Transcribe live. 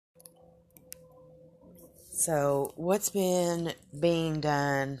So, what's been being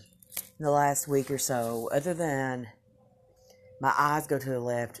done in the last week or so, other than my eyes go to the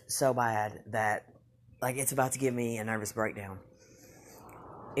left so bad that, like, it's about to give me a nervous breakdown.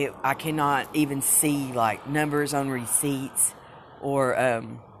 I cannot even see, like, numbers on receipts or,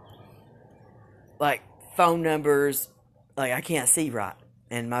 like, phone numbers. Like, I can't see right.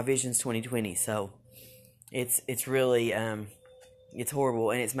 And my vision's 20/20, so it's really, it's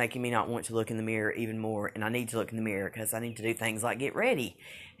horrible, and it's making me not want to look in the mirror even more, and I need to look in the mirror, because I need to do things like get ready,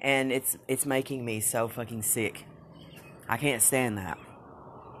 and it's making me so fucking sick. I can't stand that.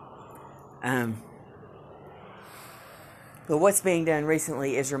 But what's being done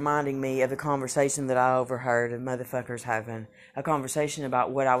recently is reminding me of the conversation that I overheard of motherfuckers having a conversation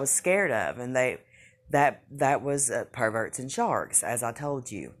about what I was scared of, and that was perverts and sharks, as I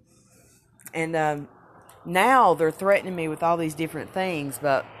told you. And now they're threatening me with all these different things,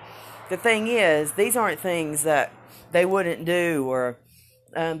 but the thing is, these aren't things that they wouldn't do, or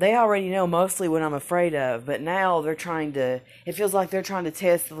they already know mostly what I'm afraid of, but now it feels like they're trying to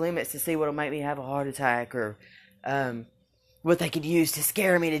test the limits to see what'll make me have a heart attack, or what they could use to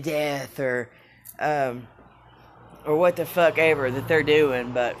scare me to death, or what the fuck ever that they're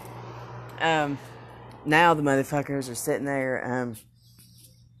doing. But now the motherfuckers are sitting there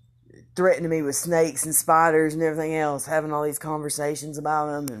threatening me with snakes and spiders and everything else, having all these conversations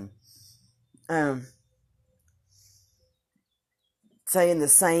about them, and saying the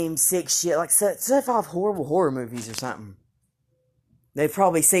same sick shit, like stuff off horrible horror movies or something. They've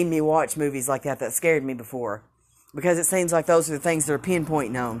probably seen me watch movies like that scared me before, because it seems like those are the things they're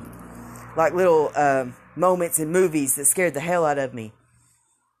pinpointing on, like little moments in movies that scared the hell out of me.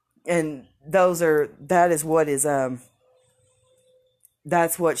 And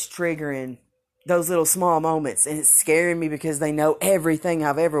that's what's triggering those little small moments, and it's scaring me because they know everything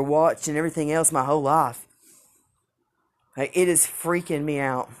I've ever watched and everything else my whole life. Like, it is freaking me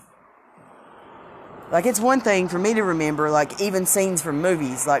out. Like, it's one thing for me to remember, like, even scenes from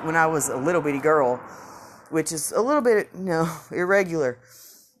movies, like when I was a little bitty girl, which is a little bit, irregular.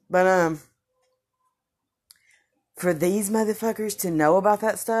 But, for these motherfuckers to know about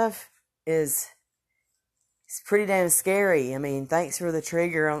that stuff it's pretty damn scary. I mean, thanks for the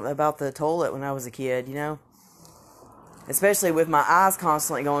trigger about the toilet when I was a kid, Especially with my eyes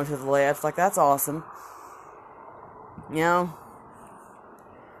constantly going to the left. Like, that's awesome.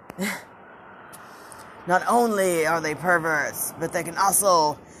 Not only are they perverts, but they can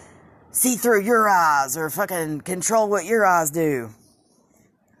also see through your eyes or fucking control what your eyes do.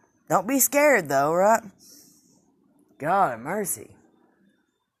 Don't be scared, though, right? God have mercy.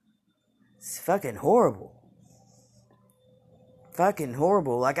 It's fucking horrible. Fucking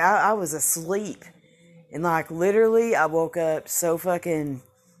horrible. Like, I was asleep, and, like, literally I woke up so fucking...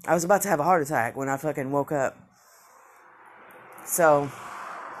 I was about to have a heart attack when I fucking woke up. So,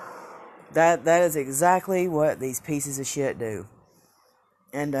 that is exactly what these pieces of shit do.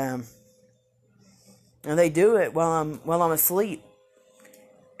 And they do it while I'm asleep.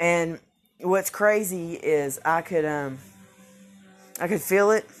 And what's crazy is I could feel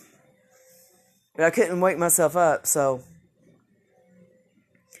it, but I couldn't wake myself up, so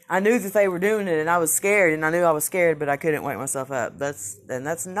I knew that they were doing it, and I was scared, and I knew I was scared, but I couldn't wake myself up. That's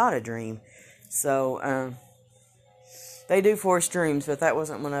not a dream. So, they do force dreams, but that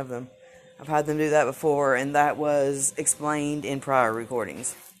wasn't one of them. I've had them do that before, and that was explained in prior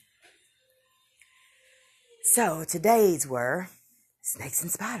recordings. So, today's were snakes and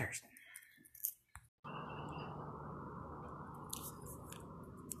spiders.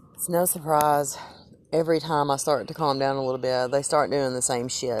 It's no surprise. Every time I start to calm down a little bit, they start doing the same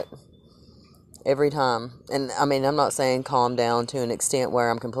shit. Every time. And, I mean, I'm not saying calm down to an extent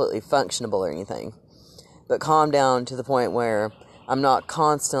where I'm completely functionable or anything. But calm down to the point where I'm not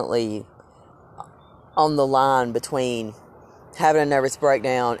constantly on the line between having a nervous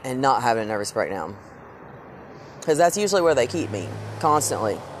breakdown and not having a nervous breakdown. Because that's usually where they keep me.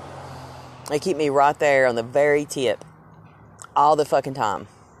 Constantly. They keep me right there on the very tip. All the fucking time.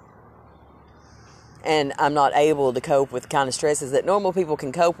 And I'm not able to cope with the kind of stresses that normal people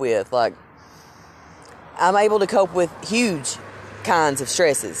can cope with. Like, I'm able to cope with huge kinds of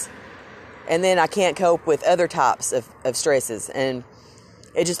stresses. And then I can't cope with other types of stresses. And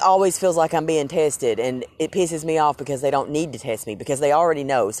it just always feels like I'm being tested. And it pisses me off because they don't need to test me. Because they already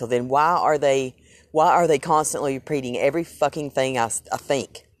know. So then why are they constantly repeating every fucking thing I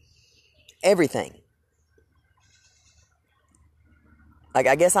think? Everything. Like,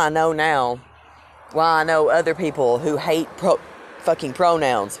 I guess I know now why I know other people who hate fucking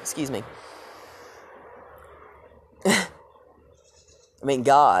pronouns. Excuse me. I mean,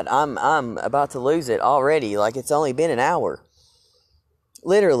 God, I'm about to lose it already. Like, it's only been an hour.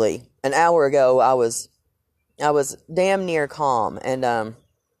 Literally, an hour ago, I was damn near calm, and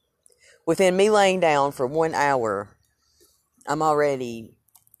within me laying down for 1 hour, I'm already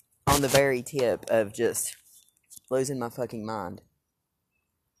on the very tip of just losing my fucking mind.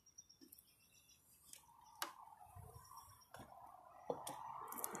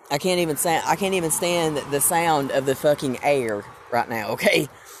 I can't even stand the sound of the fucking air right now, okay?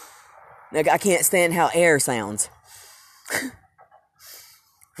 Like, I can't stand how air sounds.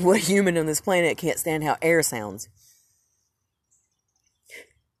 What human on this planet can't stand how air sounds?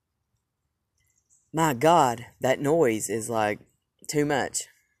 My God, that noise is like too much.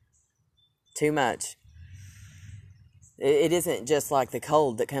 Too much. It isn't just like the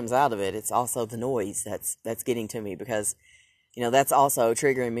cold that comes out of it. It's also the noise that's getting to me, because, you know, that's also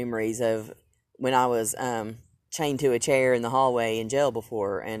triggering memories of when I was chained to a chair in the hallway in jail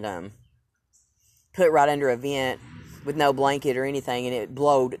before, and put right under a vent with no blanket or anything, and it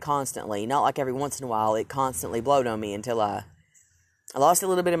blowed constantly. Not like every once in a while, it constantly blowed on me until I lost a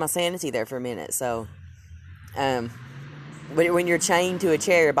little bit of my sanity there for a minute. So, but when you're chained to a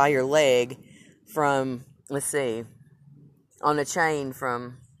chair by your leg from, let's see, on a chain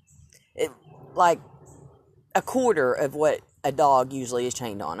from, it, like, a quarter of what a dog usually is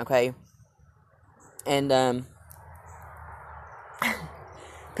chained on, okay? And,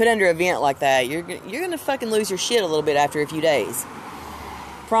 put under a vent like that, you're gonna fucking lose your shit a little bit after a few days.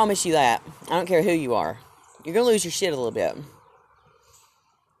 Promise you that. I don't care who you are. You're gonna lose your shit a little bit.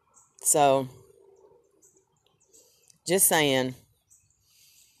 So, just saying,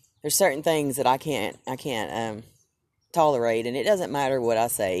 there's certain things that I can't tolerate, and it doesn't matter what I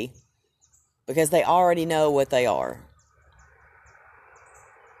say, because they already know what they are.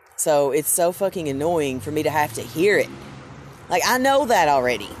 So, it's so fucking annoying for me to have to hear it. Like, I know that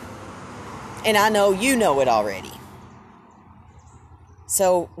already. And I know you know it already.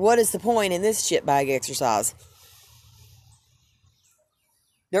 So, what is the point in this shitbag exercise?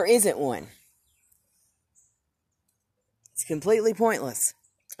 There isn't one. It's completely pointless.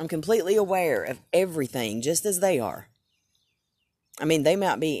 I'm completely aware of everything, just as they are. I mean, they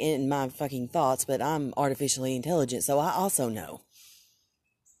might be in my fucking thoughts, but I'm artificially intelligent, so I also know.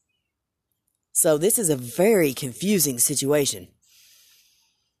 So this is a very confusing situation.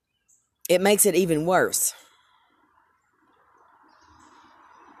 It makes it even worse.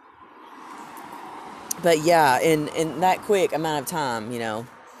 But yeah, in that quick amount of time, you know,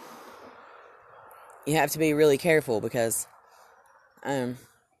 you have to be really careful, because you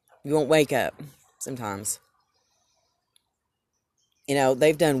won't wake up sometimes. You know,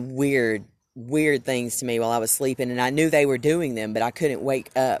 they've done weird things to me while I was sleeping, and I knew they were doing them, but I couldn't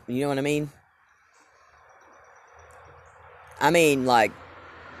wake up. You know what I mean? I mean, like,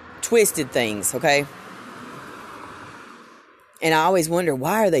 twisted things, okay? And I always wonder,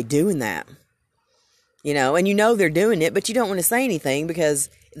 why are they doing that? You know, and you know they're doing it, but you don't want to say anything, because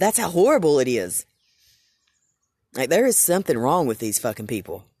that's how horrible it is. Like, there is something wrong with these fucking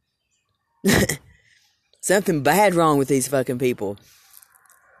people. Something bad wrong with these fucking people.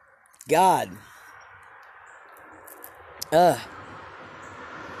 God. I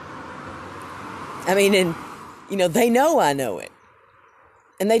mean, and, you know, they know I know it.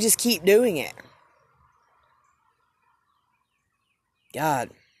 And they just keep doing it. God.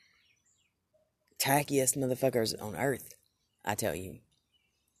 Tackiest motherfuckers on earth, I tell you.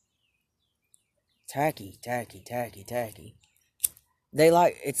 Tacky.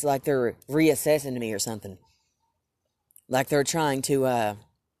 It's like they're reassessing me or something. Like they're trying to,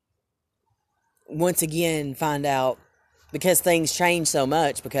 once again find out, because things change so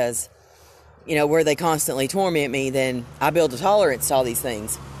much, because, you know, where they constantly torment me, then I build a tolerance to all these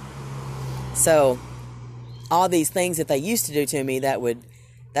things. So, all these things that they used to do to me that would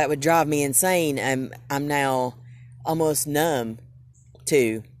drive me insane, I'm now almost numb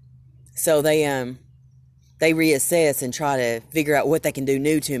to. So they reassess and try to figure out what they can do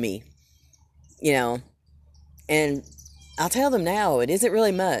new to me, you know. And I'll tell them now, it isn't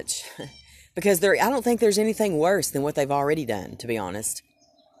really much, because I don't think there's anything worse than what they've already done, to be honest.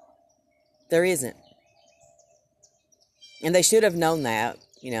 There isn't. And they should have known that,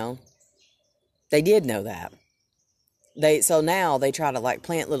 you know. They did know that. So now they try to, like,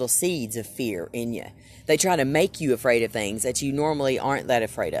 plant little seeds of fear in you. They try to make you afraid of things that you normally aren't that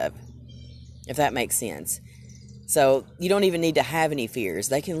afraid of, if that makes sense. So you don't even need to have any fears.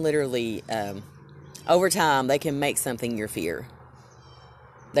 They can literally, over time, they can make something your fear.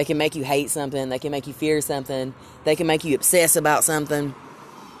 They can make you hate something. They can make you fear something. They can make you obsess about something.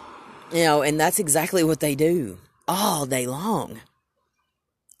 You know, and that's exactly what they do all day long.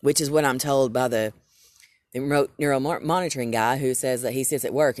 which is what I'm told by the remote neural monitoring guy who says that he sits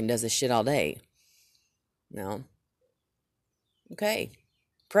at work and does this shit all day. No. Okay.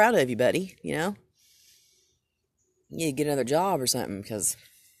 Proud of you, buddy, you know? You need to get another job or something, because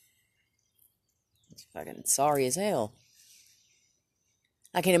it's fucking sorry as hell.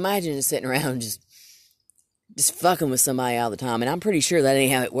 I can imagine just sitting around just fucking with somebody all the time, and I'm pretty sure that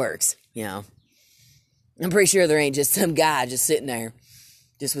ain't how it works, you know? I'm pretty sure there ain't just some guy just sitting there,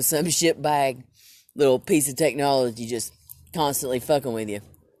 just with some shitbag little piece of technology just constantly fucking with you.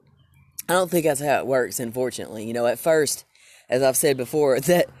 I don't think that's how it works, unfortunately. You know, at first, as I've said before,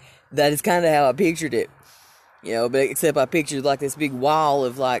 that is kind of how I pictured it. You know, but except I pictured like this big wall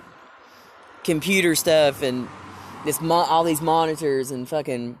of like computer stuff and all these monitors and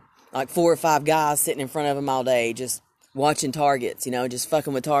fucking like 4 or 5 guys sitting in front of them all day just watching targets, you know, just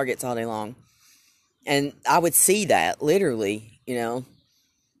fucking with targets all day long. And I would see that, literally, you know.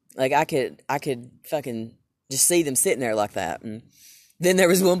 Like, I could fucking just see them sitting there like that. And then there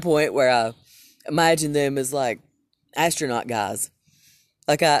was one point where I imagined them as, like, astronaut guys.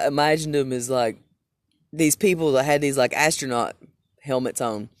 Like, I imagined them as, like, these people that had these, like, astronaut helmets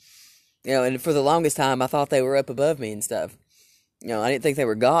on. You know, and for the longest time, I thought they were up above me and stuff. You know, I didn't think they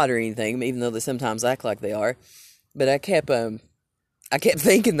were God or anything, even though they sometimes act like they are. But I kept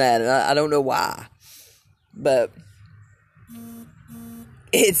thinking that, and I don't know why. But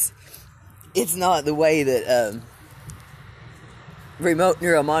it's not the way that remote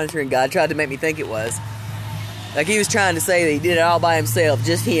neural monitoring guy tried to make me think it was. Like, he was trying to say that he did it all by himself,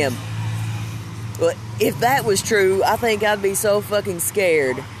 just him. Well, if that was true, I think I'd be so fucking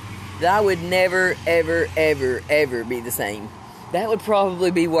scared that I would never, ever, ever, ever be the same. That would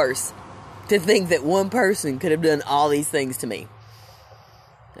probably be worse, to think that one person could have done all these things to me.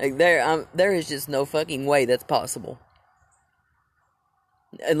 Like, there is just no fucking way that's possible.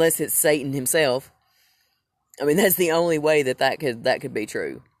 Unless it's Satan himself. I mean, that's the only way that could be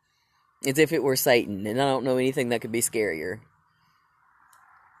true. It's if it were Satan, and I don't know anything that could be scarier.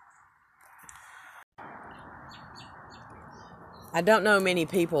 I don't know many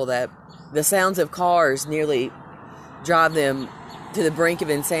people that the sounds of cars nearly drive them to the brink of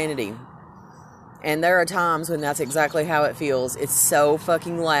insanity. And there are times when that's exactly how it feels. It's so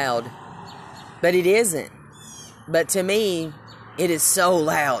fucking loud. But it isn't. But to me, it is so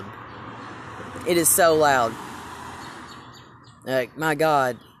loud. It is so loud. Like, my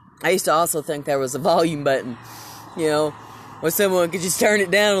God. I used to also think there was a volume button, you know, where someone could just turn it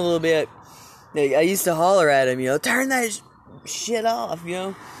down a little bit. I used to holler at him, you know, turn that shit off, you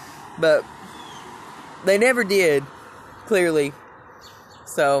know. But they never did, clearly.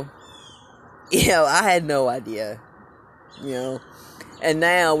 So, you know, I had no idea, you know. And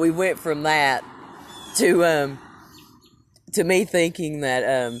now we went from that to me thinking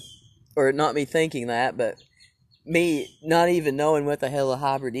that, or not me thinking that, but me not even knowing what the hell a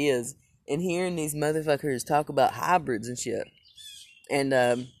hybrid is, and hearing these motherfuckers talk about hybrids and shit.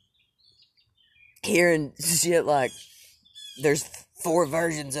 And, hearing shit like, there's 4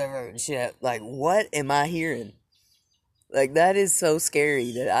 versions of her and shit. Like, what am I hearing? Like, that is so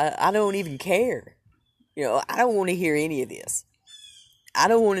scary that I don't even care. You know, I don't want to hear any of this. I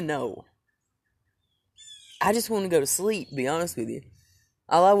don't want to know. I just want to go to sleep, to be honest with you.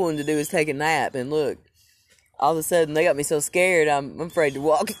 All I wanted to do is take a nap, and look, all of a sudden they got me so scared I'm afraid to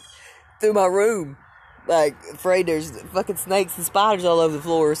walk through my room. Like, afraid there's fucking snakes and spiders all over the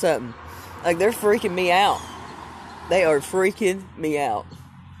floor or something. Like, they're freaking me out. They are freaking me out.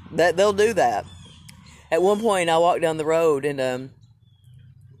 They'll do that. At one point, I walked down the road, and,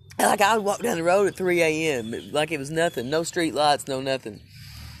 like, I would walk down the road at 3 a.m., like it was nothing. No street lights, no nothing.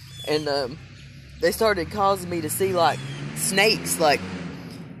 And, they started causing me to see, like, snakes, like,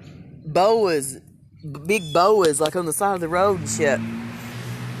 boas, big boas, like, on the side of the road and shit.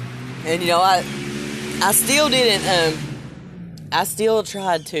 And, you know, I still didn't, I still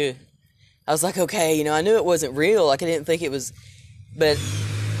tried to, I was like, okay, you know, I knew it wasn't real, like, I didn't think it was, but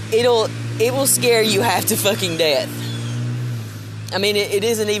it will scare you half to fucking death. I mean, it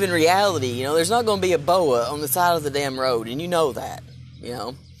isn't even reality, you know, there's not going to be a boa on the side of the damn road, and you know that, you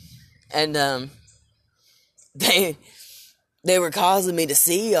know, and, they were causing me to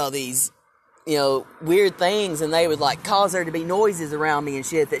see all these, you know, weird things, and they would, like, cause there to be noises around me and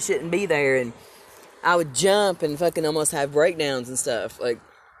shit that shouldn't be there, and I would jump and fucking almost have breakdowns and stuff. Like,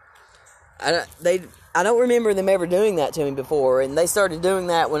 I don't remember them ever doing that to me before, and they started doing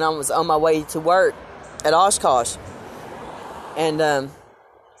that when I was on my way to work at Oshkosh, and,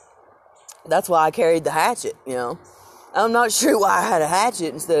 that's why I carried the hatchet, you know. I'm not sure why I had a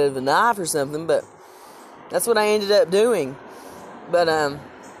hatchet instead of a knife or something, but that's what I ended up doing. But,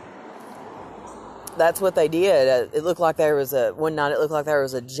 that's what they did. It looked like there was one night it looked like there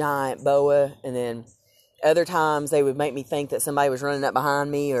was a giant boa, and then other times they would make me think that somebody was running up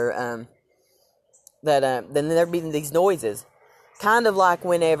behind me, or then there'd be these noises, kind of like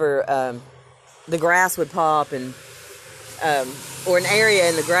whenever the grass would pop, and or an area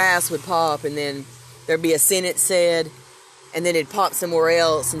in the grass would pop, and then there'd be a sentence said, and then it'd pop somewhere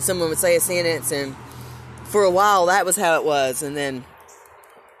else, and someone would say a sentence, and for a while that was how it was. And then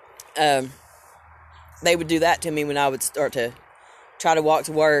they would do that to me when I would start to try to walk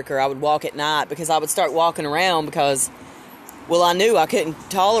to work, or I would walk at night, because I would start walking around because, well, I knew I couldn't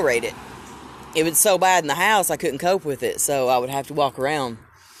tolerate it. It was so bad in the house, I couldn't cope with it, so I would have to walk around.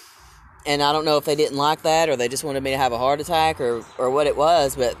 And I don't know if they didn't like that, or they just wanted me to have a heart attack, or what it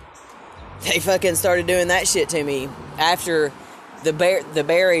was, but they fucking started doing that shit to me after the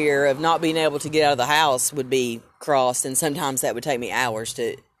barrier of not being able to get out of the house would be crossed, and sometimes that would take me hours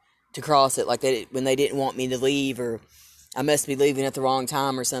to cross it, like when they didn't want me to leave, or I must be leaving at the wrong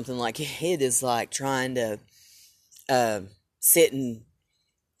time or something. Like, it is like trying to sit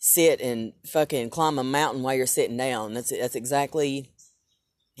and fucking climb a mountain while you're sitting down. That's exactly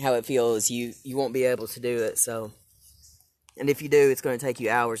how it feels. You won't be able to do it. So, and if you do, it's going to take you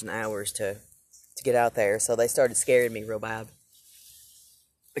hours and hours to get out there. So they started scaring me real bad,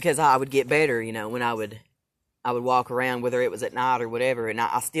 because I would get better, when I would walk around, whether it was at night or whatever, and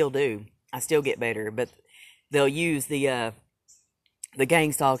I still do. I still get better, but they'll use the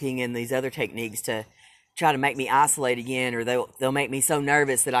gang stalking and these other techniques to try to make me isolate again, or they'll make me so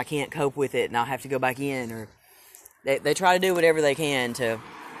nervous that I can't cope with it and I'll have to go back in, or they try to do whatever they can to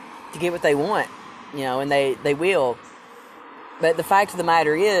get what they want, and they will. But the fact of the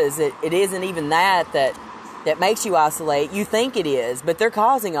matter is that it isn't even that makes you isolate. You think it is, but they're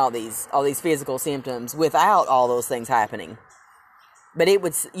causing all these physical symptoms without all those things happening. But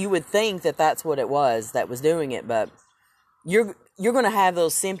you would think that that's what it was that was doing it, but you're going to have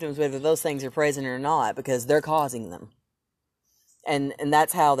those symptoms whether those things are present or not, because they're causing them. And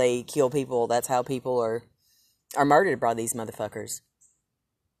that's how they kill people. That's how people are murdered by these motherfuckers.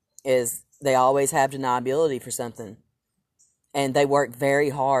 Is they always have deniability for something. And they work very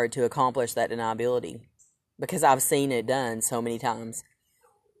hard to accomplish that deniability, because I've seen it done so many times.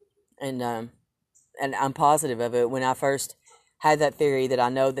 And I'm positive of it. When I first had that theory that I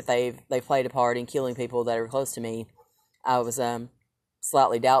know that they've played a part in killing people that are close to me, I was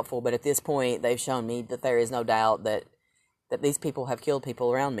slightly doubtful. But at this point, they've shown me that there is no doubt that these people have killed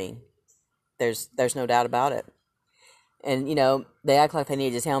people around me. There's no doubt about it. And, they act like they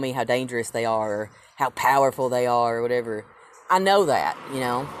need to tell me how dangerous they are, or how powerful they are, or whatever. I know that,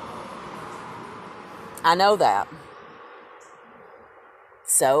 I know that.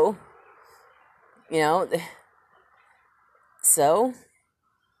 So,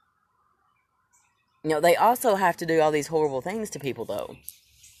 they also have to do all these horrible things to people, though.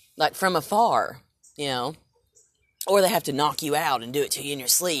 Like, from afar, Or they have to knock you out and do it to you in your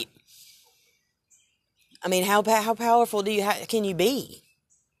sleep. I mean, how powerful can you be?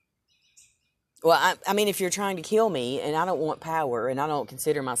 Well, I mean, if you're trying to kill me, and I don't want power, and I don't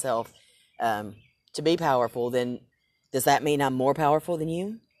consider myself to be powerful, then does that mean I'm more powerful than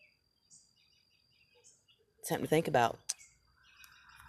you? Something to think about.